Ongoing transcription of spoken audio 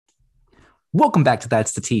Welcome back to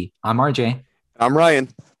That's the T. I'm RJ, I'm Ryan.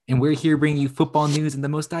 and we're here bringing you football news in the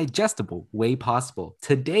most digestible way possible.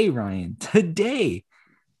 Today, Ryan, we're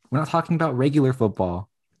not talking about regular football.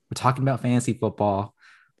 We're talking about fantasy football,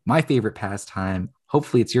 my favorite pastime.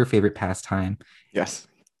 Hopefully, it's your favorite pastime. Yes.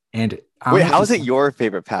 And I'm Wait, going to how be is it your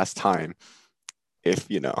favorite pastime if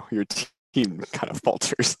your team kind of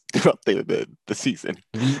falters throughout the season?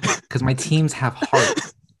 because my teams have heart.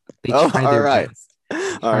 They Oh, try all their right. best. They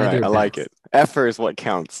All try right. their I like best. it. Effort is what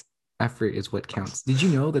counts. Effort is what counts. Did you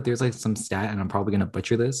know that there's like some stat, and I'm probably gonna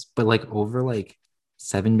butcher this, but like over like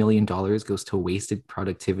 $7 million goes to wasted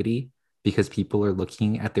productivity because people are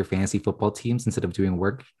looking at their fantasy football teams instead of doing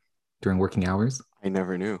work during working hours. I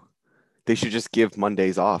never knew. They should just give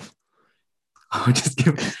Mondays off Oh,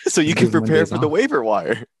 so you just can give prepare Mondays for the off. waiver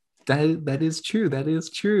wire. That is true. That is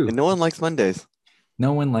And true. no one likes Mondays.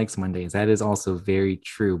 No one likes Mondays. That is also very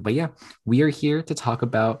true. But yeah, we are here to talk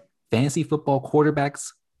about fantasy football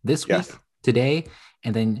quarterbacks this week, Yes. today.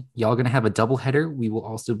 And then y'all gonna have a double header. We will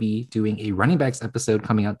also be doing a running backs episode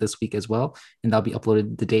coming out this week as well. And that'll be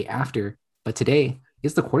uploaded the day after. But today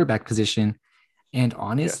is the quarterback position. And Yes.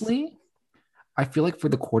 honestly, I feel like for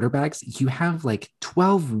the quarterbacks, you have like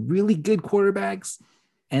 12 really good quarterbacks,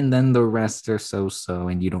 and then the rest are so so,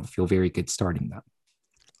 and you don't feel very good starting them.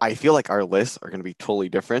 I feel like our lists are going to be totally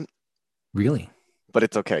different, Really? but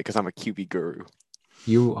it's okay because I'm a QB guru.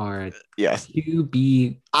 You are a Yes.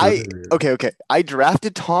 QB I guru. okay. I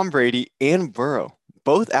drafted Tom Brady and Burrow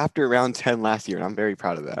both after round 10 last year, and I'm very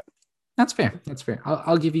proud of that. That's fair. That's fair.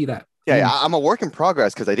 I'll give you that. Yeah, And I'm a work in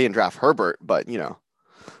progress because I didn't draft Herbert, but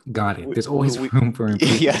got it. we, There's we, always we room for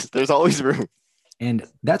improvement. yes, there's always room. And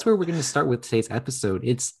that's where we're going to start with today's episode.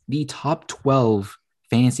 It's the top 12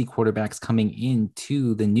 fantasy quarterbacks coming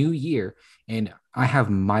into the new year. And I have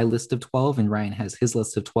my list of 12, and Ryan has his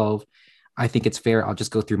list of 12. I think it's fair. I'll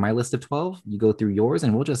just go through my list of 12. You go through yours,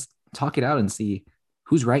 and we'll just talk it out and see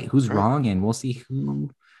who's right, who's All right. wrong, and we'll see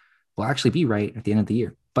who will actually be right at the end of the year.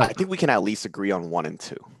 I But think we can at least agree on one and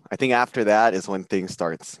two. I think after that is when things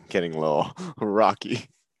starts getting a little rocky.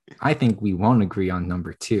 I think we won't agree on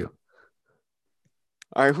number two.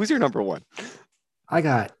 All right, who's your number one? I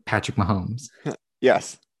got Patrick Mahomes.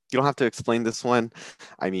 Yes, you don't have to explain this one.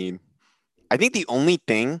 I mean, I think the only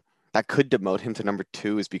thing that could demote him to number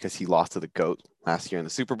two is because he lost to the GOAT last year in the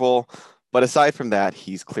Super Bowl. But aside from that,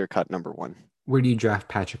 he's clear cut number one. Where do you draft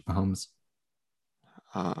Patrick Mahomes?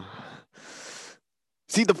 Uh,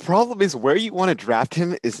 See, the problem is where you want to draft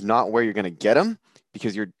him is not where you're going to get him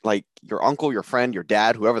because you're like your uncle, your friend, your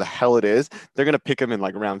dad, whoever the hell it is, they're going to pick him in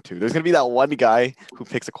like round two. There's going to be that one guy who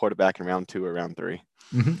picks a quarterback in round two or round 3.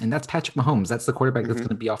 And that's Patrick Mahomes. That's the quarterback that's Hmm. going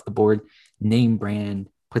to be off the board. Name brand,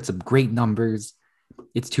 puts up great numbers.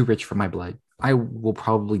 It's too rich for my blood. I will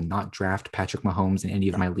probably not draft Patrick Mahomes in any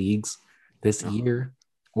of No, my leagues this no. year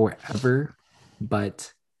or ever,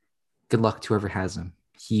 but good luck to whoever has him.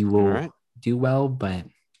 He All will right. do well, but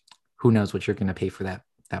who knows what you're going to pay for that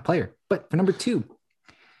player. But for number two,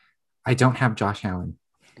 I don't have Josh Allen.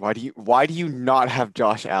 Why do you not have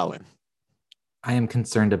Josh Allen? I am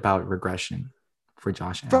concerned about regression for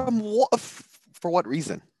Josh From Allen. what for what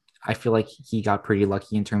reason? I feel like he got pretty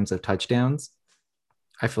lucky in terms of touchdowns.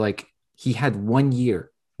 I feel like he had 1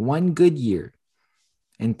 year, one good year,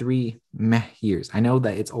 and 3 meh years. I know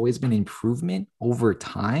that it's always been improvement over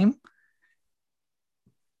time,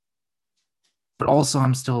 but also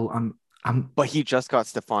I'm But he just got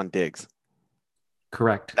Stephon Diggs.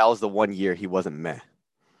 correct. That was the 1 year he wasn't meh.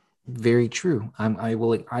 Very true. I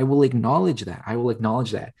will acknowledge that. I will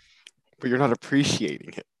acknowledge that. But you're not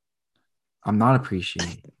appreciating it. I'm not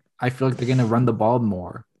appreciating it. I feel like they're gonna run the ball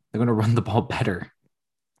more. They're gonna run the ball better.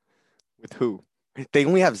 With who? They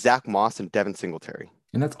only have Zach Moss and Devin Singletary.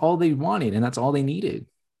 And that's all they wanted, and that's all they needed.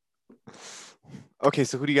 Okay,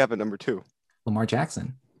 so who do you have at number two? Lamar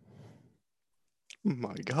Jackson. Oh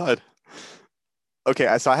my God.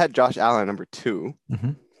 Okay, so I had Josh Allen at number two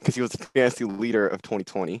Mm-hmm. because he was the fantasy leader of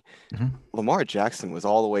 2020. Mm-hmm. Lamar Jackson was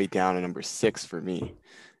all the way down at number 6 for me.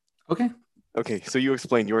 Okay. Okay, so you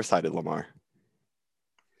explained your side of Lamar.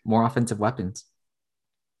 More offensive weapons.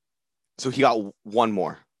 So he got one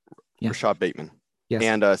more, Yeah. Rashad Bateman Yes.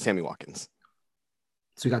 and Sammy Watkins.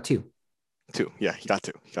 So we got two. Two. Yeah, he got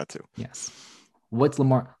two. He got two. Yes. What's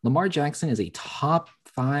Lamar? Lamar Jackson is a top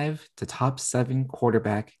 5 to top 7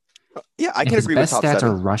 quarterback, Yeah, I and can his agree with best top stats are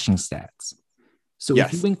seven. rushing stats. So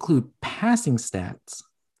if you Yes. include passing stats,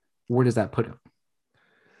 where does that put him?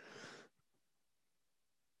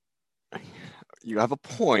 You have a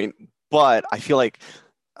point, but I feel like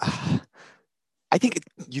I think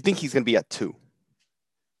you think he's going to be at 2.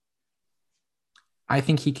 I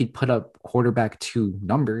think he could put up quarterback 2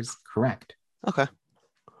 numbers, correct? Okay.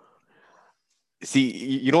 See,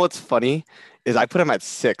 you know what's funny is I put him at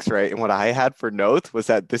 6, right? And what I had for notes was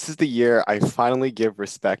that this is the year I finally give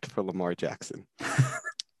respect for Lamar Jackson.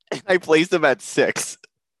 And I placed him at 6.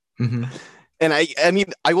 Hmm. And I mean,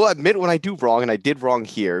 I will admit when I do wrong, and I did wrong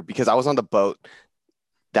here because I was on the boat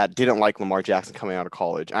that didn't like Lamar Jackson coming out of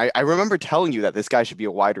college. I remember telling you that this guy should be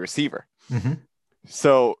a wide receiver. Hmm.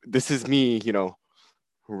 So this is me,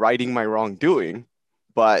 righting my wrongdoing.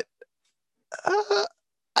 But uh,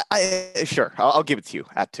 sure, I'll give it to you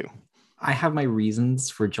at 2. I have my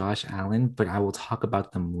reasons for Josh Allen, but I will talk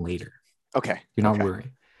about them later. Okay. Do not Okay. worry.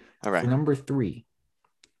 All For right. number 3,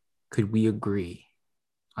 could we agree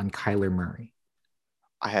on Kyler Murray?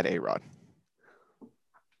 I had A-Rod.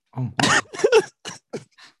 Oh, wow.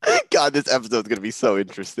 God, this episode is going to be so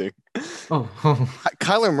interesting. Oh, oh,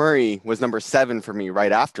 Kyler Murray was number 7 for me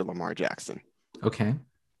right after Lamar Jackson. okay.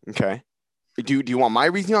 Okay. Do you want my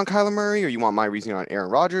reasoning on Kyler Murray or you want my reasoning on Aaron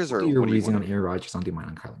Rodgers I'll or do your what do you reason want on to do? Aaron Rodgers. I'll do mine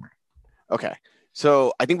on Kyler Murray. Okay.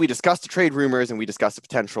 So I think we discussed the trade rumors and we discussed the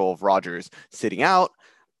potential of Rodgers sitting out.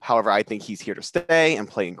 However, I think he's here to stay and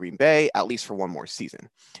play in Green Bay at least for one more season.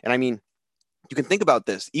 And I mean, you can think about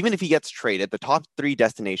this. Even if he gets traded, the top 3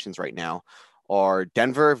 destinations right now are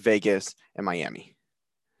Denver, Vegas, and Miami.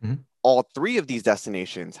 Mm-hmm. All 3 of these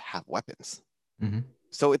destinations have weapons. Mm-hmm.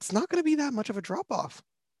 So it's not going to be that much of a drop off.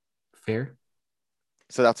 Fair.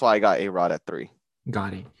 So that's why I got A-Rod at 3.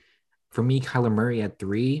 Got it. For me, Kyler Murray at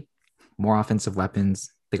 3, more offensive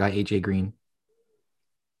weapons. They got AJ Green.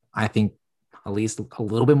 I think at least a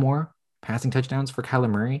little bit more passing touchdowns for Kyler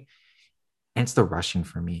Murray. And it's the rushing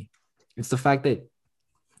for me. It's the fact that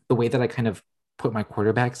the way that I kind of put my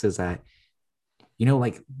quarterbacks is that,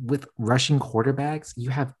 like with rushing quarterbacks, you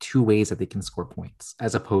have 2 ways that they can score points,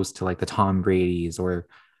 as opposed to like the Tom Brady's or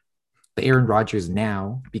the Aaron Rodgers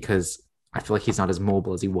now, because I feel like he's not as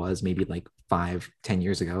mobile as he was maybe like 5-10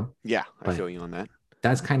 years ago. Yeah, I But feel you on that.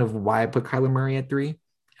 that's kind of why I put Kyler Murray at 3.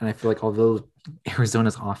 And I feel like although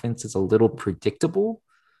Arizona's offense is a little predictable,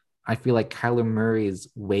 I feel like Kyler Murray's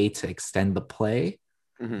way to extend the play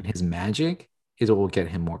Mm-hmm. and his magic is what will get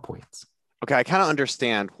him more points. Okay, I kind of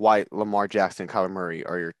understand why Lamar Jackson and Kyler Murray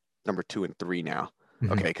are your number 2 and 3 now.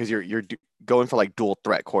 Mm-hmm. Okay, because you're going for like dual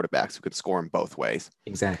threat quarterbacks who could score in both ways.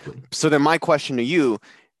 Exactly. So then my question to you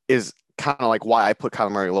is kind of like why I put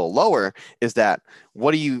Kyler Murray a little lower is that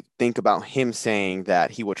what do you think about him saying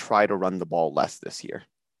that he would try to run the ball less this year?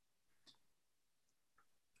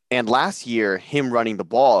 And last year, him running the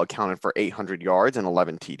ball accounted for 800 yards and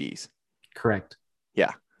 11 TDs. Correct.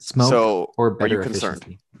 Yeah. Smoke So or are you better concerned?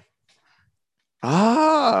 efficiency.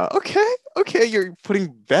 Ah, okay. Okay, you're putting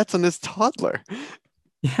bets on this toddler.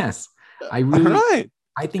 Yes. All right.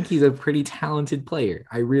 I think he's a pretty talented player.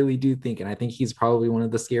 I really do think, and I think he's probably one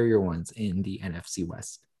of the scarier ones in the NFC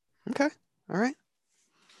West. Okay. All right.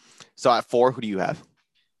 So at 4, who do you have?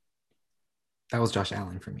 That was Josh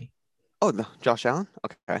Allen for me. Oh, no, Josh Allen?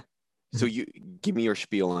 Okay. So Mhm. you give me your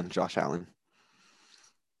spiel on Josh Allen.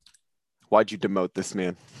 Why'd you demote this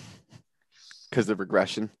man? Because of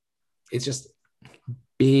regression? It's just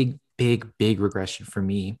big, big, big regression for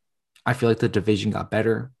me. I feel like the division got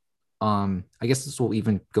better. I guess this will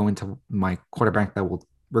even go into my quarterback that will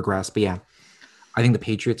regress. But yeah, I think the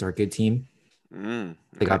Patriots are a good team. They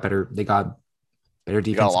got Okay. better. They got better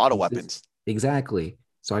You got a defensive lot of pieces. weapons. Exactly.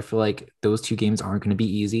 So I feel like those 2 games aren't going to be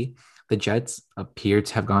easy. The Jets appear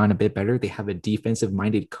to have gone a bit better. They have a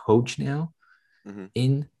defensive-minded coach now Mm-hmm.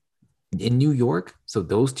 in New York. So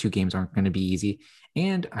those 2 games aren't going to be easy.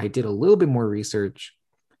 And I did a little bit more research.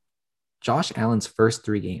 Josh Allen's first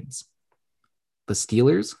 3 games, the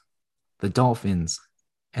Steelers, the Dolphins,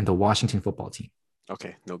 and the Washington football team.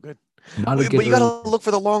 Okay, no good. Not a But good you early. got to look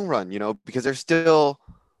for the long run, because there's still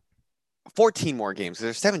 14 more games.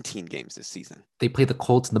 There's 17 games this season. They play the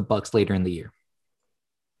Colts and the Bucks later in the year.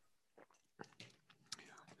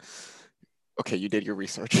 Okay, you did your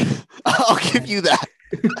research. I'll give you that.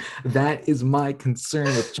 That is my concern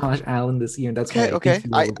with Josh Allen this year, and that's why I Okay. think he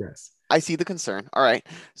will regress. I see the concern. All right.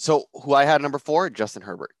 So who I had number 4, Justin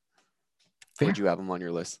Herbert. Fair. Where'd you have him on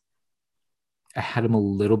your list? I had him a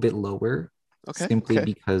little bit lower, simply Okay.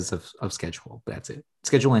 because of schedule. But that's it.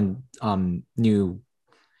 Schedule and new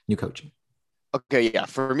coaching. Okay, yeah.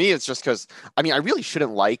 For me, it's just because I really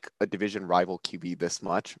shouldn't like a division rival QB this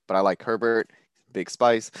much, but I like Herbert, big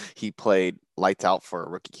spice. He played lights out for a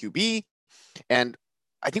rookie QB, and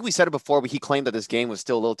I think we said it before, but he claimed that this game was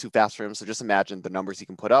still a little too fast for him. So just imagine the numbers he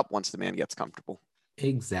can put up once the man gets comfortable.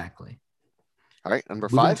 Exactly. All right, number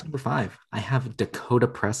Moving on 5. to number 5, I have Dakota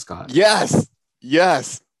Prescott. Yes.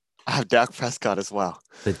 I have Dak Prescott as well.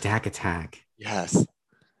 The Dak attack. Yes.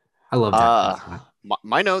 I love Dak Prescott.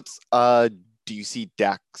 My notes. do you see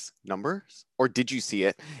Dak's numbers, or did you see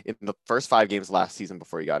it in the first 5 games last season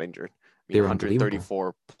before he got injured? I mean, They were unbelievable.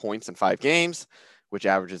 134 points in 5 games, which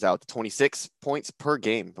averages out to 26 points per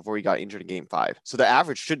game before he got injured in game 5. So the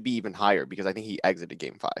average should be even higher because I think he exited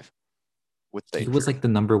game 5 with the He was injury. like the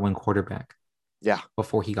number one quarterback Yeah,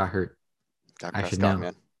 before he got hurt. Dak I should Prescott,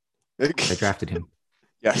 know. man. I drafted him.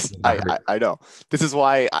 Yes, He got I, I, hurt. I know. This is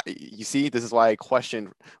why you see, this is why I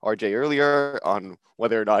questioned RJ earlier on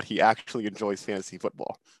whether or not he actually enjoys fantasy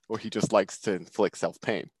football or he just likes to inflict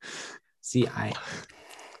self-pain. See, I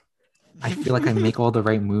feel like I make all the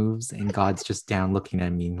right moves and God's just down looking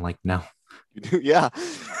at me like, no, Yeah,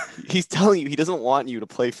 he's telling you he doesn't want you to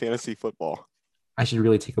play fantasy football. I should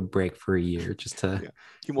really take a break for a year just to Yeah,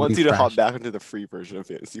 he wants you to hop refresh. back into the free version of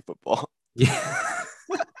fantasy football. Yeah.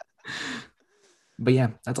 But yeah,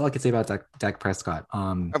 that's all I could say about Dak Prescott.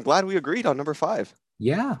 I'm glad we agreed on number 5.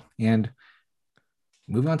 Yeah. And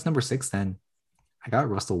moving on to number 6, then I got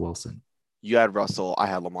Russell Wilson. You had Russell. I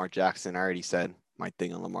had Lamar Jackson. I already said my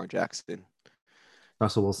thing on Lamar Jackson.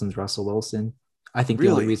 Russell Wilson's Russell Wilson. I think the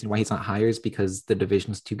only Really reason why he's not higher is because the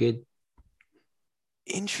division is too good.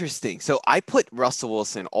 interesting. So I put Russell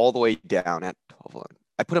Wilson all the way down at 12.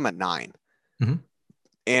 I put him at 9. Mm-hmm.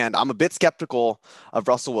 And I'm a bit skeptical of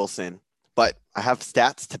Russell Wilson, but I have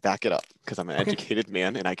stats to back it up because I'm an Okay. educated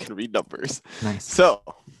man and I can read numbers. Nice. So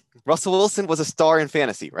Russell Wilson was a star in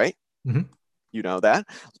fantasy, right? Mm-hmm. You know that?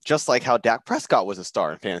 Just like how Dak Prescott was a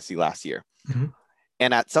star in fantasy last year. Mm-hmm.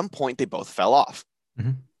 And at some point, they both fell off.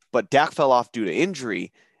 Mm-hmm. But Dak fell off due to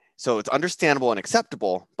injury. So it's understandable and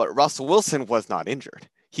acceptable. But Russell Wilson was not injured.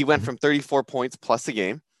 He went Mhm. from 34 points plus a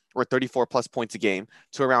game, or 34 plus points a game,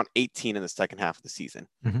 to around 18 in the second half of the season.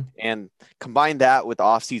 Mhm. And combine that with the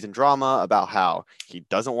offseason drama about how he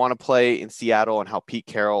doesn't want to play in Seattle and how Pete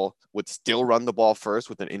Carroll would still run the ball first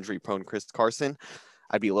with an injury-prone Chris Carson,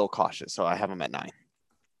 I'd be a little cautious. So I have him at 9.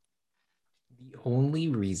 The only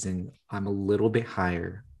reason I'm a little bit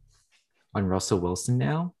higher on Russell Wilson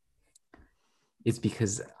now is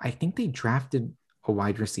because I think they drafted a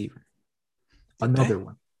wide receiver. Another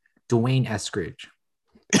one, Dwayne Eskridge.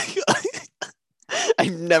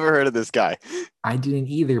 I've never heard of this guy. I didn't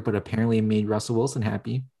either, but apparently it made Russell Wilson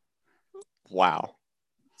happy. Wow.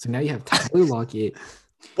 So now you have Tyler Lockett,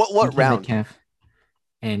 What DK round? Metcalf,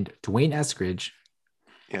 and Dwayne Eskridge.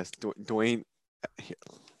 Yes, Dwayne.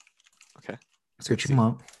 Okay. Search him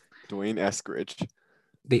up. Dwayne Eskridge.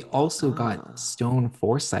 They also got Stone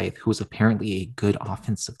Forsythe, who was apparently a good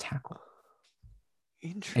offensive tackle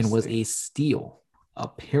Interesting. and was a steal.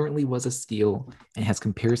 Apparently was a steal and has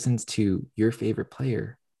comparisons to your favorite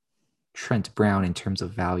player, Trent Brown, in terms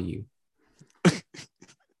of value.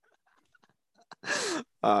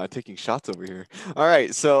 Taking shots over here. All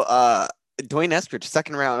right, so Dwayne Eskridge,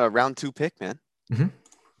 second round, round 2 pick, man. Mm-hmm.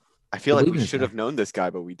 I feel I like believe we in this should guy. have known this guy,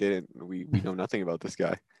 but we didn't. We know nothing about this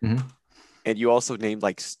guy. Mm-hmm. And you also named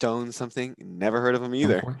like Stone something. Never heard of him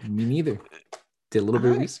either. Me neither. Did a little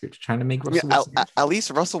bit of research trying to make I mean, Russell Wilson. at least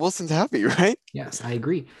Russell Wilson's happy, right? Yes, I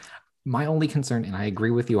agree. My only concern, and I agree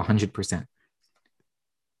with you 100%,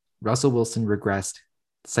 Russell Wilson regressed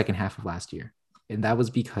the second half of last year. And that was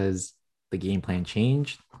because the game plan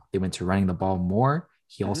changed. They went to running the ball more.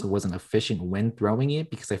 He also wasn't efficient when throwing it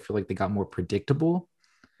because I feel like they got more predictable.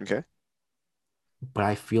 Okay. But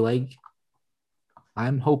I feel like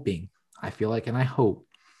I'm hoping, I hope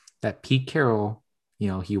that Pete Carroll,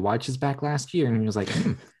 he watched his back last year and he was like,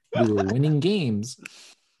 we were winning games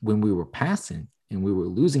when we were passing and we were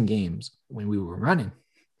losing games when we were running.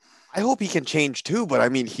 I hope he can change too, but I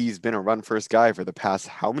mean, he's been a run first guy for the past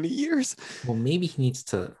how many years? Well, maybe he needs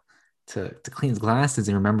to clean his glasses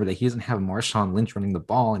and remember that he doesn't have Marshawn Lynch running the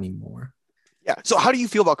ball anymore. Yeah. So how do you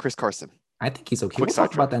feel about Chris Carson? I think he's okay. Quick We'll talk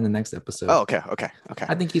sidetrack. about that in the next episode. Oh, okay.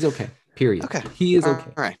 I think he's okay. Period. Okay. He is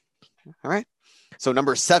okay. All right. So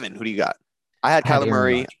number 7, who do you got? I had Kyler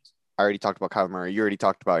Murray. I already talked about Kyler Murray. You already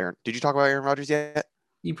talked about Aaron. Did you talk about Aaron Rodgers yet?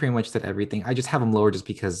 You pretty much did everything. I just have him lower just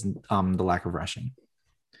because the lack of rushing.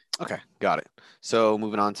 Okay, got it. So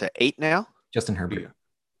moving on to 8 now. Justin Herbert.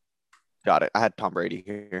 Got it. I had Tom Brady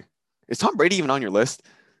here. Is Tom Brady even on your list?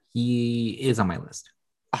 He is on my list.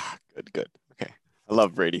 Good. Okay. I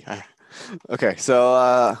love Brady. Okay,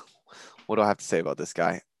 so what do I have to say about this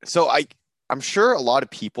guy? So I'm sure a lot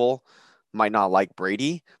of people might not like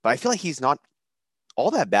Brady, but I feel like he's not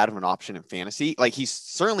all that bad of an option in fantasy. Like, he's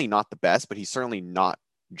certainly not the best, but he's certainly not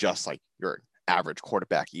just like your average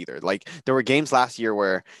quarterback either. Like, there were games last year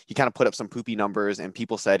where he kind of put up some poopy numbers and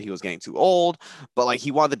people said he was getting too old, but like,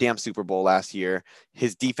 he won the damn Super Bowl last year.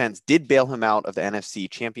 His defense did bail him out of the NFC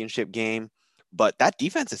Championship game, but that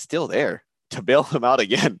defense is still there to bail him out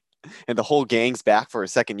again. And the whole gang's back for a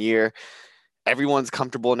second year. Everyone's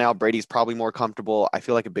comfortable now. Brady's probably more comfortable. I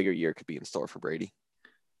feel like a bigger year could be in store for Brady.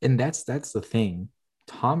 And that's the thing.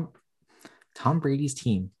 Tom Tom Brady's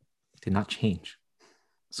team did not change.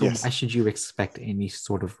 So why Yes. should you expect any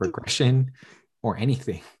sort of regression or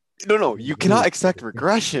anything? No. It You cannot really expect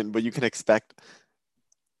regression, but you can expect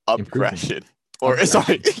improvement. upgression. Or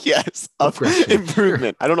sorry, Upgression. yes, Upgression. Sure.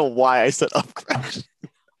 improvement. I don't know why I said upgression.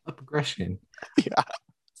 Upgression. Yeah.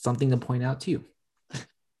 Something to point out too.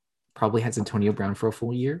 Probably has Antonio Brown for a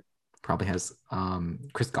full year. Probably has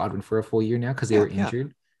Chris Godwin for a full year now because they Yeah. were Yeah.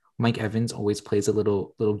 injured. Mike Evans always plays a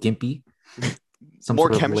little gimpy, some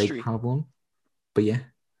More sort of leg chemistry. problem. But yeah,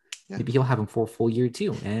 Yeah. maybe he'll have him for a full year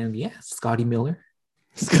too. And yeah, Scotty Miller,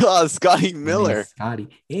 Scotty my man Miller. Scotty,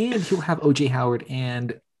 and he'll have OJ Howard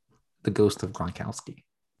and the ghost of Gronkowski.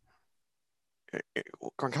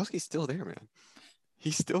 Gronkowski's still there, man.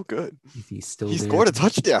 He's still good. He's still He there. scored a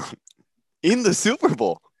touchdown in the Super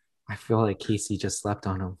Bowl. I feel like Casey just slept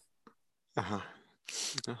on him. Uh-huh.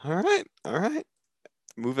 All right. All right.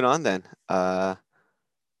 Moving on then. What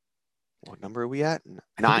number are we at? I think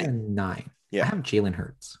we're 9. at 9. I Yeah. have Jalen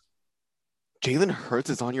Hurts. Jalen Hurts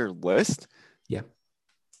is on your list? Yeah.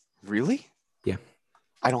 Really? Yeah.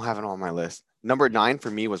 I don't have it on my list. Number 9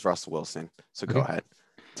 for me was Russell Wilson. So go Okay. ahead.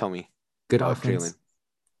 Tell me Good about offense, Jalen.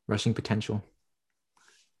 rushing potential.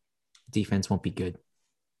 Defense won't be good.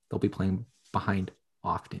 They'll be playing behind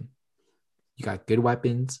often. You got good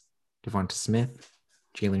weapons. Devonta Smith.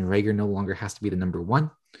 Jalen Rager no longer has to be the number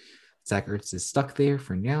 1. Zach Ertz is stuck there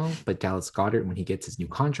for now, but Dallas Goedert, when he gets his new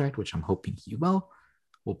contract, which I'm hoping he will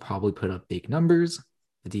probably put up big numbers.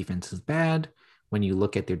 The defense is bad. When you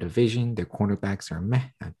look at their division, their cornerbacks are meh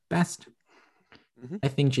at best. Mm-hmm. I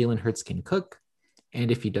think Jalen Hurts can cook.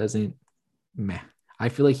 And if he doesn't, meh. I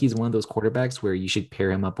feel like he's one of those quarterbacks where you should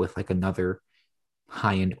pair him up with like another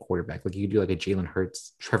high-end quarterback. Like you could do like a Jalen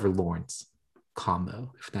Hurts, Trevor Lawrence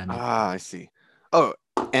combo, if that makes sense. I see. Oh,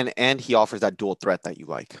 and he offers that dual threat that you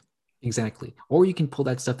like. Exactly. Or you can pull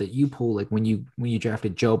that stuff that you pull like when you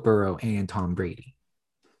drafted Joe Burrow and Tom Brady.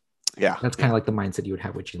 Yeah. That's kind of like the mindset you would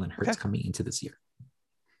have with Jalen Hurts coming into this year.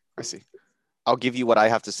 I see. I'll give you what I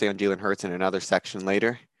have to say on Jalen Hurts in another section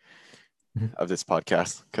later of this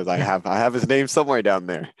podcast because I have his name somewhere down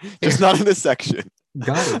there, just not in this section.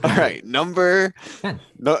 Got it. All right, number 10.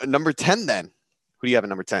 Number 10 then. Who do you have at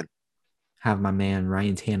number 10? Have my man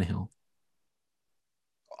Ryan Tannehill.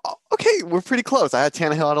 Okay, we're pretty close. I had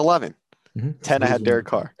Tannehill at 11. 10, I had Derek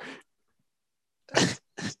Carr.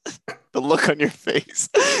 The look on your face,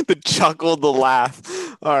 the chuckle, the laugh.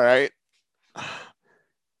 All right.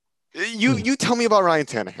 You tell me about Ryan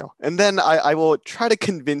Tannehill, and then I will try to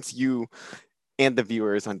convince you and the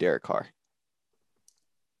viewers on Derek Carr.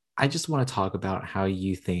 I just want to talk about how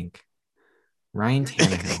you think Ryan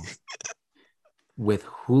Tannehill with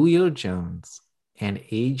Julio Jones and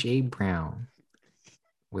AJ Brown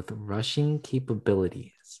with rushing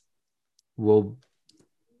capabilities will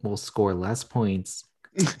score less points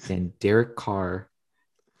than Derek Carr,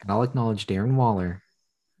 and I'll acknowledge Darren Waller.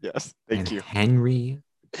 Yes, thank you. Henry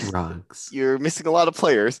Ruggs. You're missing a lot of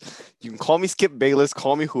players. You can call me Skip Bayless,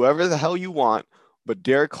 call me whoever the hell you want, but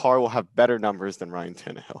Derek Carr will have better numbers than Ryan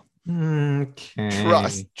Tannehill.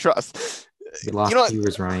 Okay. Trust. You lost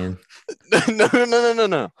viewers, Ryan.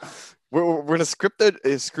 No. We're gonna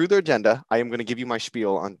screw their agenda. I am gonna give you my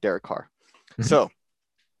spiel on Derek Carr. Mm-hmm.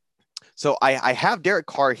 So I have Derek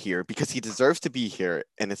Carr here because he deserves to be here,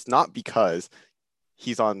 and it's not because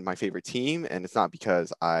he's on my favorite team, and it's not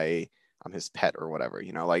because I'm his pet or whatever.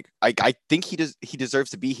 You know, like I think he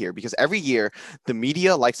deserves to be here because every year the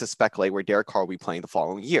media likes to speculate where Derek Carr will be playing the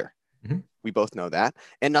following year. Mm-hmm. We both know that,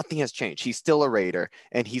 and nothing has changed. He's still a Raider,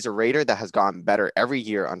 and he's a Raider that has gotten better every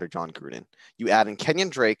year under John Gruden. You add in Kenyon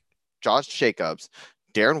Drake, Josh Jacobs,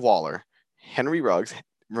 Darren Waller, Henry Ruggs.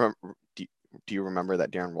 Do you remember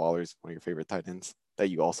that Darren Waller is one of your favorite tight ends that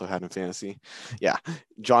you also had in fantasy? Yeah.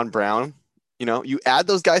 John Brown. You know, you add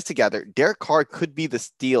those guys together, Derek Carr could be the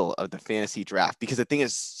steal of the fantasy draft because the thing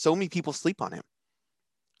is so many people sleep on him.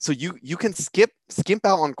 So you can skimp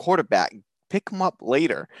out on quarterback, pick him up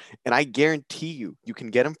later, and I guarantee you can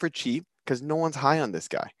get him for cheap because no one's high on this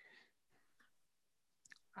guy.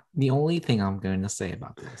 The only thing I'm going to say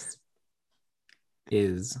about this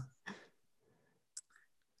is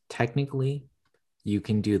technically you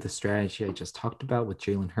can do the strategy I just talked about with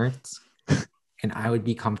Jalen Hurts, and I would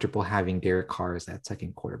be comfortable having Derek Carr as that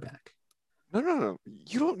second quarterback. No.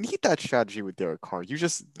 You don't need that strategy with Derek Carr. You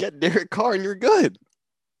just get Derek Carr and you're good.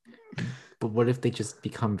 But what if they just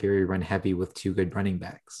become very run heavy with two good running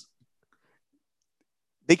backs?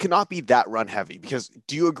 They cannot be that run heavy because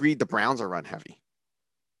do you agree the Browns are run heavy?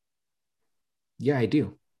 Yeah, I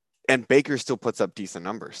do. And Baker still puts up decent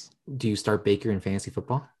numbers. Do you start Baker in fantasy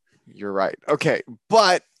football? You're right. Okay,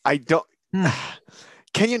 but I don't. Hmm.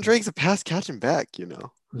 Kenyon Drake's a pass catching back.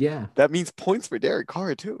 Yeah. That means points for Derek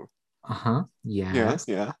Carr too. Uh-huh. Yeah, Yes.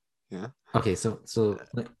 yeah, yeah. Okay, so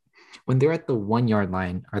like, when they're at the 1 yard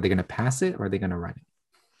line, are they gonna pass it or are they gonna run it?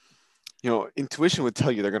 Intuition would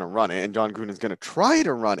tell you they're going to run it, and John Gruden is going to try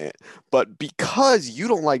to run it. But because you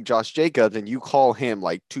don't like Josh Jacobs and you call him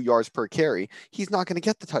like 2 yards per carry, he's not going to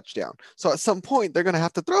get the touchdown. So at some point, they're going to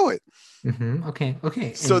have to throw it Okay,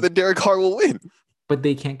 okay. so that Derek Carr will win. But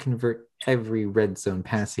they can't convert every red zone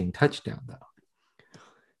passing touchdown though.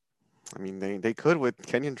 I mean, they could with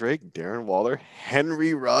Kenyon Drake, Darren Waller,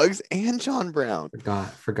 Henry Ruggs, and John Brown.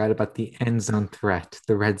 Forgot about the end zone threat,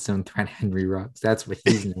 the red zone threat, Henry Ruggs. That's what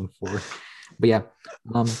he's known for. But yeah,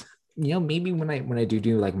 maybe when I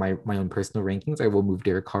do like my own personal rankings, I will move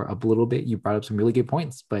Derek Carr up a little bit. You brought up some really good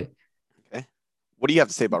points, but okay, what do you have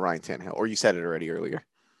to say about Ryan Tannehill? Or you said it already earlier.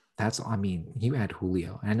 You had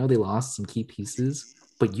Julio, and I know they lost some key pieces,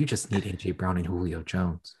 but you just need AJ Brown and Julio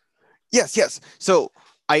Jones. Yes. So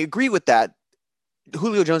I agree with that.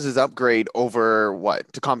 Julio Jones' upgrade over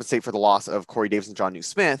to compensate for the loss of Corey Davis and John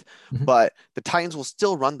Smith, but the Titans will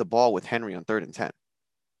still run the ball with Henry on 3rd and 10.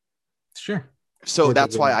 Sure. So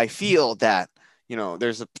that's why I feel that,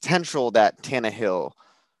 there's a potential that Tannehill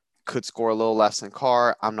could score a little less than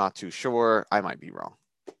Carr. I'm not too sure. I might be wrong.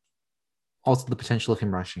 Also the potential of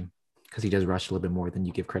him rushing, because he does rush a little bit more than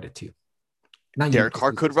you give credit to. Derek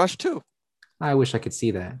Carr could rush too. I wish I could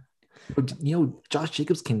see that. But, Josh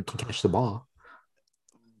Jacobs can catch the ball.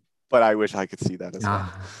 But I wish I could see that as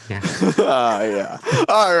well. Yeah. Yeah.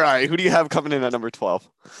 All right. Who do you have coming in at number 12?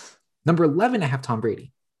 Number 11, I have Tom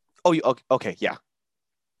Brady. Oh, okay. Yeah.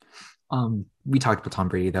 We talked about Tom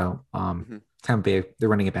Brady though. Tampa Bay, they're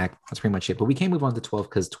running it back. That's pretty much it. But we can't move on to 12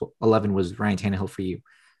 because 11 was Ryan Tannehill for you.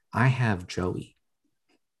 I have Joey.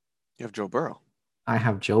 You have Joe Burrow. I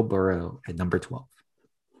have Joe Burrow at number 12.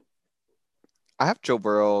 I have Joe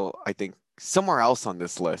Burrow, I think, somewhere else on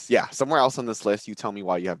this list. Yeah, somewhere else on this list. You tell me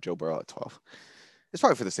why you have Joe Burrow at 12. It's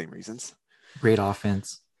probably for the same reasons. Great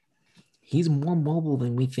offense. He's more mobile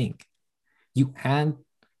than we think. You add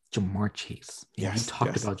Jamar Chase. And you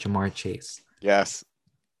talked about Jamar Chase. Yes.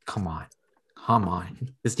 Come on.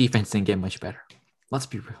 This defense didn't get much better. Let's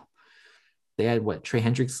be real. They had Trey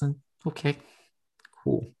Hendrickson? Okay,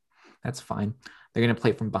 cool. That's fine. They're going to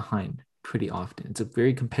play from behind pretty often. It's a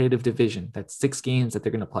very competitive division. That's 6 games that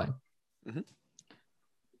they're going to play. Mm-hmm.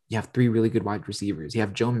 You have 3 really good wide receivers. You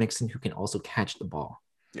have Joe Mixon, who can also catch the ball.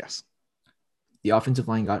 Yes. The offensive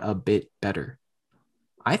line got a bit better.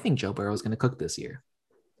 I think Joe Burrow is going to cook this year.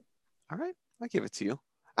 All right. I'll give it to you.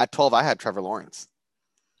 At 12, I had Trevor Lawrence.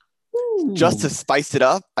 Ooh. Just to spice it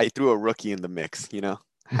up, I threw a rookie in the mix,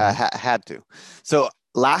 had to. So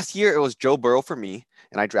last year, it was Joe Burrow for me,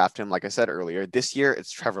 and I drafted him, like I said earlier. This year,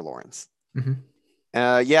 it's Trevor Lawrence. Mm-hmm.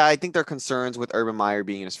 I think there are concerns with Urban Meyer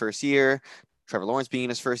being in his first year, Trevor Lawrence being in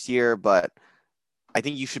his first year, but I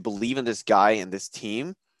think you should believe in this guy and this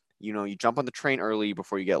team. You jump on the train early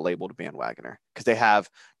before you get labeled a bandwagoner, because they have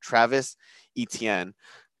Travis Etienne,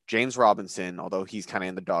 James Robinson, although he's kind of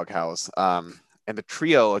in the doghouse, and the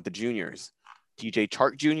trio of the juniors, DJ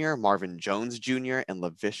Chark Jr., Marvin Jones Jr., and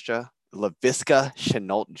Laviska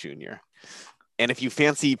Shenault Jr. And if you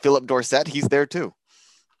fancy Philip Dorsett, he's there too.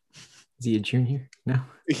 Is he a junior? No.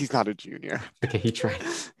 He's not a junior. Okay, he tried.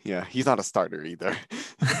 Yeah, he's not a starter either.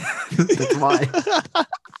 That's why.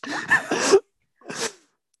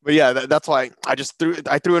 But yeah, that's why I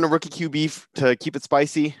threw in a rookie QB to keep it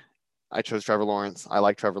spicy. I chose Trevor Lawrence. I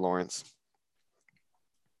like Trevor Lawrence.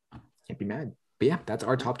 Can't be mad. But yeah, that's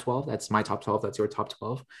our top 12. That's my top 12. That's your top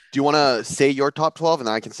 12. Do you want to say your top 12 and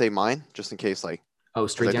then I can say mine just in case straight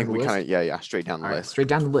down the list? Straight down the list. Straight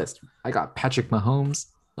down the list. I got Patrick Mahomes,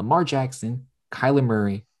 Lamar Jackson, Kyler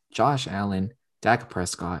Murray, Josh Allen, Dak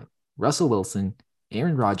Prescott, Russell Wilson,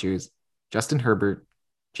 Aaron Rodgers, Justin Herbert,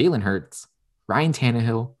 Jalen Hurts, Ryan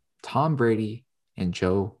Tannehill, Tom Brady, and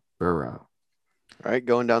Joe Burrow. All right,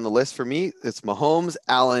 going down the list for me, it's Mahomes,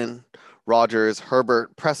 Allen, Rodgers,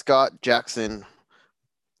 Herbert, Prescott, Jackson,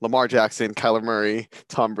 Lamar Jackson, Kyler Murray,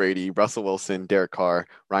 Tom Brady, Russell Wilson, Derek Carr,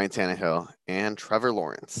 Ryan Tannehill, and Trevor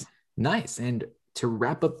Lawrence. Nice. And to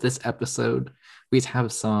wrap up this episode, we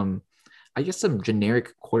have some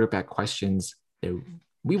generic quarterback questions that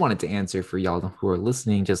we wanted to answer for y'all who are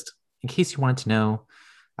listening, just in case you wanted to know,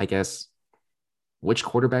 I guess, which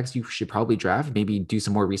quarterbacks you should probably draft, maybe do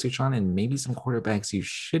some more research on, and maybe some quarterbacks you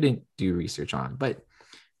shouldn't do research on. But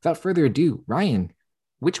without further ado, Ryan,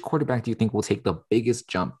 which quarterback do you think will take the biggest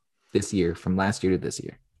jump this year from last year to this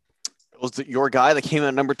year? Goes to your guy that came in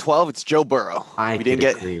at number 12. It's Joe Burrow. I We could didn't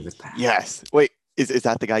get. agree with that. Yes. Wait, is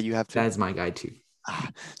that the guy you have too? That is my guy too.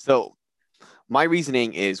 So my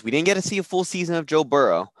reasoning is we didn't get to see a full season of Joe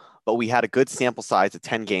Burrow, but we had a good sample size of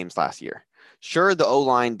 10 games last year. Sure, the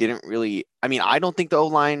O-line didn't really, I mean, I don't think the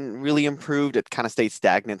O-line really improved. It kind of stayed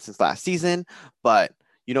stagnant since last season, but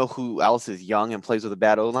you know who else is young and plays with a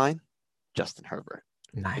bad O-line? Justin Herbert.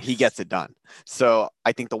 He Nice. gets it done. So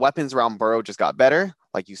I think the weapons around Burrow just got better.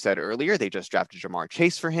 Like you said earlier, they just drafted Jamar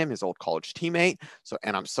Chase for him, his old college teammate. So,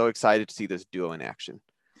 and I'm so excited to see this duo in action.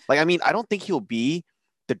 Like, I mean, I don't think he'll be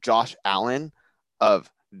the Josh Allen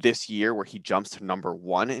of this year where he jumps to number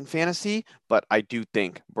one in fantasy, but I do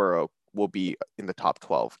think Burrow will be in the top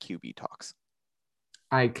 12 QB talks.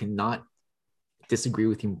 I cannot disagree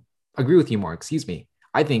with you. Agree with you more. Excuse me.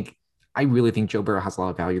 I really think Joe Burrow has a lot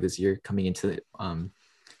of value this year coming into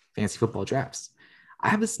fantasy football drafts. I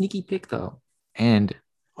have a sneaky pick though, and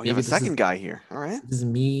Oh, you have maybe a second guy here. All right. this is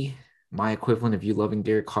me, my equivalent of you loving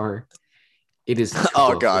Derek Carr. It is Oh,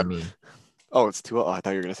 Tua for God. me. Oh, it's Tua. Oh, I thought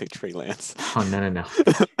you were going to say Trey Lance. Oh no.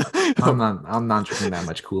 I'm not drinking that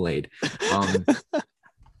much Kool-Aid. Um,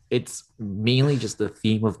 it's mainly just the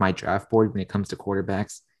theme of my draft board when it comes to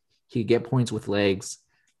quarterbacks. He get points with legs.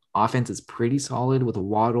 Offense is pretty solid with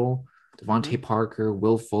Waddle, Mhm. Devontae Parker,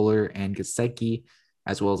 Will Fuller, and Gesicki,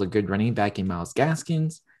 as well as a good running back in Miles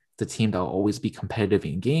Gaskins. It's a team that will always be competitive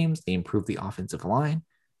in games. They improve the offensive line.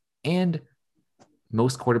 And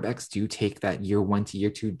most quarterbacks do take that year one to year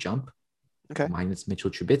two jump, Okay. minus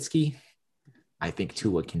Mitchell Trubisky. I think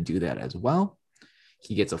Tua can do that as well.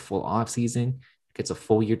 He gets a full offseason, gets a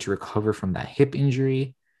full year to recover from that hip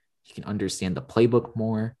injury. He can understand the playbook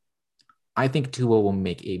more. I think Tua will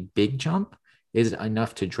make a big jump. Is it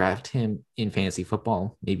enough to draft him in fantasy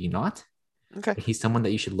football? Maybe not. Okay. But he's someone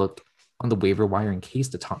that you should look on the waiver wire in case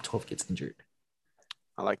the top 12 gets injured.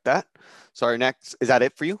 I like that. So our next, is that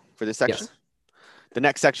it for you for this section? Yes. The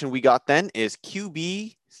next section we got then is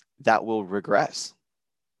QB that will regress.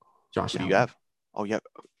 Josh Who do you Allen. have? Oh, yeah.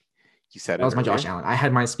 You said That it was my earlier. Josh Allen. I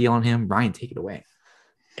had my spiel on him. Ryan, take it away.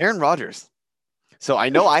 Aaron Rodgers. So I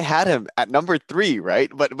know I had him at number 3,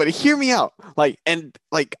 right? But hear me out. Like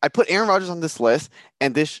I put Aaron Rodgers on this list,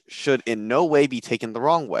 and this should in no way be taken the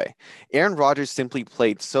wrong way. Aaron Rodgers simply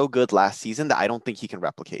played so good last season that I don't think he can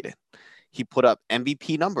replicate it. He put up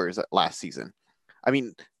MVP numbers last season. I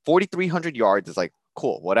mean, 4,300 yards is like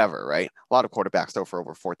cool, whatever, right? A lot of quarterbacks throw for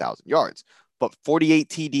over 4,000 yards, but 48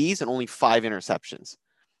 TDs and only 5 interceptions.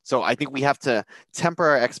 So I think we have to temper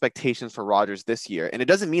our expectations for Rodgers this year. And it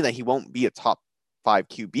doesn't mean that he won't be a top 5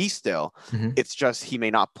 QB still. Mm-hmm. It's just he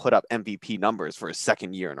may not put up MVP numbers for his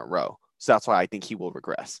second year in a row. So that's why I think he will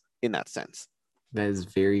regress in that sense. That is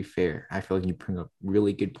very fair. I feel like you bring up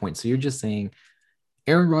really good points. So you're just saying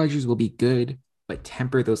Aaron Rodgers will be good, but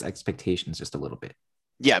temper those expectations just a little bit.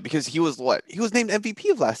 Yeah, because he was what? He was named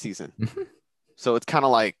MVP of last season. Mm-hmm. So it's kind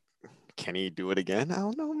of like, can he do it again? I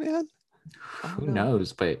don't know, man. Who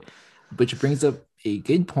knows? But which brings up a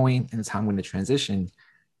good point, and it's how I'm going to transition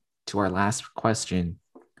to our last question.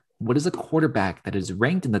 What is a quarterback that is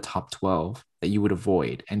ranked in the top 12 that you would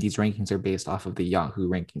avoid? And these rankings are based off of the Yahoo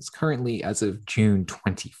rankings currently as of June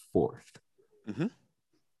 24th. Mm-hmm.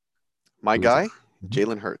 My Who is it? guy,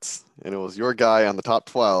 Jalen Hurts, and it was your guy on the top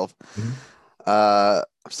 12. Mm-hmm.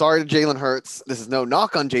 I'm sorry to Jalen Hurts. This is no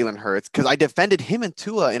knock on Jalen Hurts because I defended him and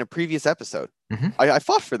Tua in a previous episode. Mm-hmm. I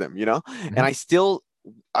fought for them, and I still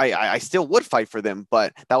would fight for them,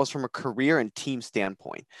 but that was from a career and team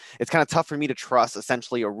standpoint. It's kind of tough for me to trust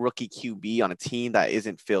essentially a rookie QB on a team that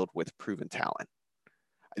isn't filled with proven talent.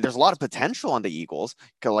 There's a lot of potential on the Eagles,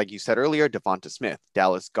 like you said earlier, Devonta Smith,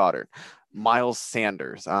 Dallas Goedert, Miles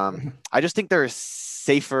Sanders. I just think there's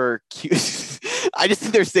safer I just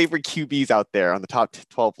think there's safer QBs out there on the top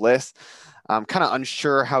 12 list. I'm kind of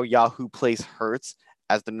unsure how Yahoo plays Hurts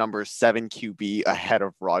as the number 7 QB ahead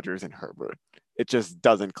of Rodgers and Herbert. It just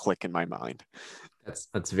doesn't click in my mind.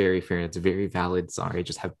 That's very fair. It's very valid. Sorry, I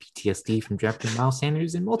just have PTSD from drafting Miles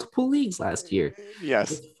Sanders in multiple leagues last year.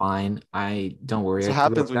 Yes. It's fine. I don't worry. That's I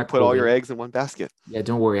what threw happens up when you that put all your Kool-Aid. eggs in one basket. Yeah,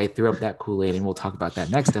 don't worry. I threw up that Kool-Aid, and we'll talk about that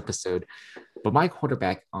next episode. But my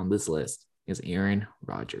quarterback on this list is Aaron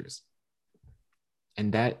Rodgers.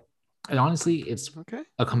 And honestly, it's Okay.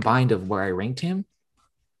 a combined of where I ranked him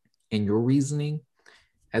and your reasoning,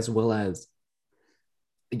 as well as,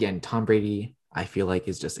 again, Tom Brady, I feel like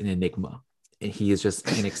is just an enigma, and he is just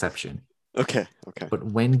an exception. Okay. But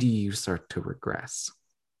when do you start to regress?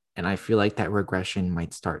 And I feel like that regression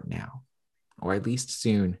might start now, or at least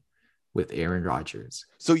soon, with Aaron Rodgers.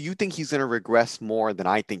 So you think he's going to regress more than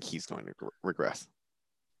I think he's going to regress?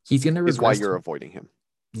 He's going to regress. Is why you're avoiding him.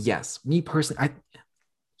 Yes. Me personally,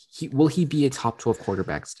 Will he be a top 12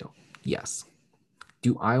 quarterback still? Yes.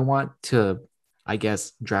 Do I want to, I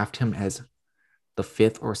guess, draft him as the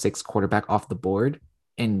fifth or sixth quarterback off the board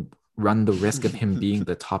and run the risk of him being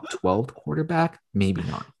the top 12th quarterback? Maybe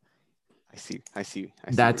not. I see where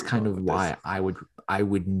That's you're kind going of with this. why I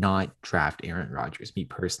would not draft Aaron Rodgers, me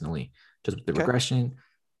personally, just with the Okay. regression.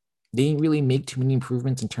 They didn't really make too many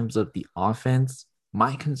improvements in terms of the offense.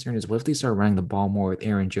 My concern is what if they start running the ball more with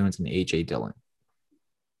Aaron Jones and AJ Dillon?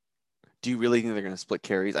 Do you really think they're going to split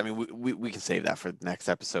carries? I mean, we can save that for the next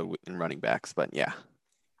episode in running backs, but yeah.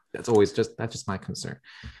 That's just my concern.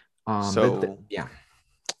 So Yeah,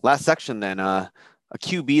 last section then, a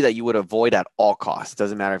QB that you would avoid at all costs.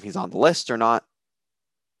 Doesn't matter if he's on the list or not.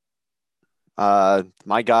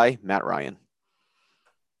 My guy, Matt Ryan.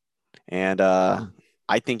 And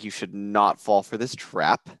I think you should not fall for this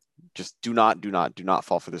trap. Just do not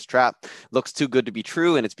fall for this trap. Looks too good to be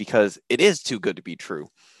true, and it's because it is too good to be true.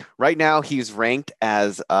 Right now, he's ranked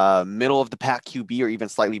as middle of the pack QB or even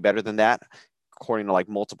slightly better than that, according to like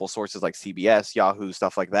multiple sources like CBS, Yahoo,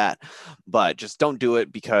 stuff like that. But just don't do it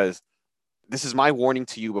because this is my warning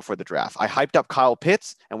to you before the draft. I hyped up Kyle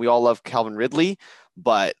Pitts, and we all love Calvin Ridley,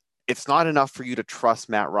 but it's not enough for you to trust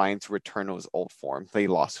Matt Ryan to return to his old form. They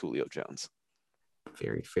lost Julio Jones.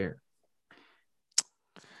 very fair.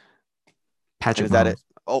 And Patrick is that it?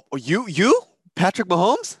 Mahomes. Oh, you, Patrick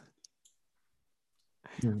Mahomes?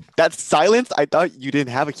 Mm. That silence, I thought you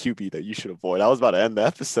didn't have a QB that you should avoid. I was about to end the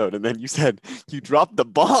episode, and then you said you dropped the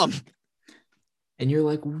bomb. And you're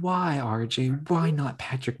like, why, RJ? Why not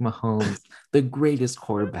Patrick Mahomes, the greatest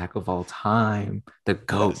quarterback of all time, the Yes,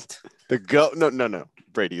 GOAT? the goat. No.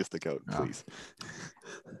 Brady is the goat. Oh. Please.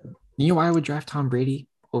 You know why I would draft Tom Brady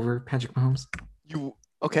over Patrick Mahomes? You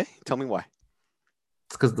okay? Tell me why.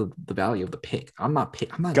 It's because the value of the pick. I'm not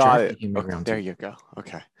Got drafting it. him in Okay, round there two you go.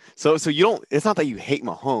 Okay. So you don't. It's not that you hate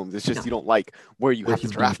Mahomes. It's just no, you don't like where you where have to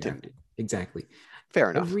he's being draft him. drafted. Exactly.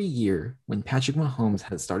 Fair enough. Every year when Patrick Mahomes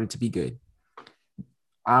has started to be good,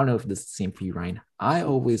 I don't know if this is the same for you, Ryan. I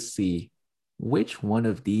always see which one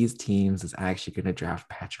of these teams is actually going to draft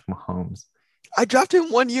Patrick Mahomes. I drafted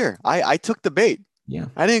him 1 year. I took the bait. Yeah.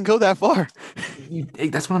 I didn't go that far.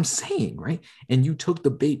 That's what I'm saying, right? And you took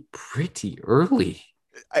the bait pretty early.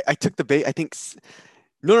 I took the bait. I think.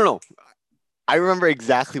 No. I remember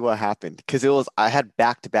exactly what happened because it was I had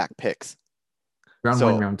back-to-back picks. Round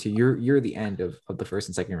one, So round two. You're the end of the first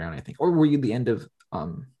and second round, I think. Or were you the end of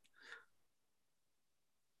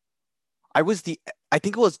I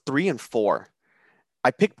think it was 3 and 4. I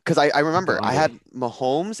picked because I remember I Devontae? had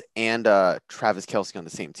Mahomes and Travis Kelce on the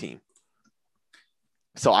same team.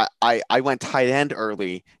 So I went tight end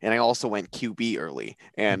early and I also went QB early.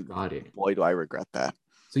 And Got it. boy, do I regret that.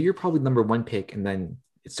 So you're probably number one pick, and then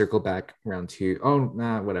it circled back round two. Oh,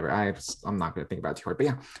 nah, whatever. I'm not going to think about it too hard. But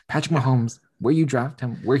yeah, Patrick Yeah. Mahomes, where you draft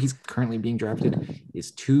him, where he's currently being drafted,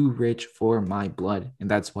 is too rich for my blood, and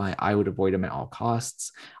that's why I would avoid him at all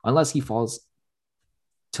costs, unless he falls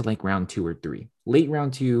to like round two or three, late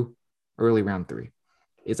round two, early round three.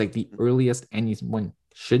 It's like the earliest anyone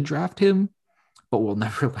should draft him, but will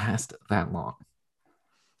never last that long.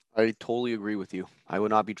 I totally agree with you. I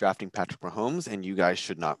would not be drafting Patrick Mahomes, and you guys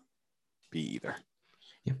should not be either.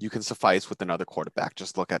 Yeah. You can suffice with another quarterback.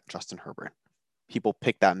 Just look at Justin Herbert. People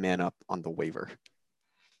pick that man up on the waiver.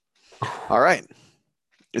 All right.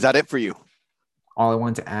 Is that it for you? All I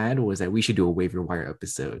wanted to add was that we should do a waiver wire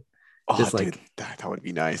episode. Oh, Just dude, like, that would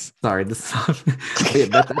be nice. sorry, this yeah,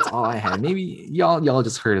 that's all I had. Maybe y'all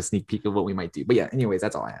just heard a sneak peek of what we might do. But yeah, anyways,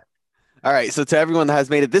 that's all I had. All right. So to everyone that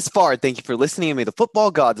has made it this far, thank you for listening, and may the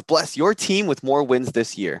football gods bless your team with more wins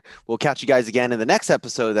this year. We'll catch you guys again in the next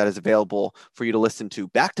episode that is available for you to listen to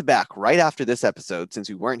back right after this episode, since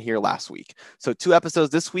we weren't here last week. So 2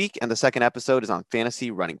 episodes this week, and the second episode is on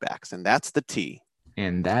fantasy running backs, and that's the T.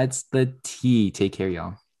 And that's the T. Take care,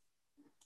 y'all.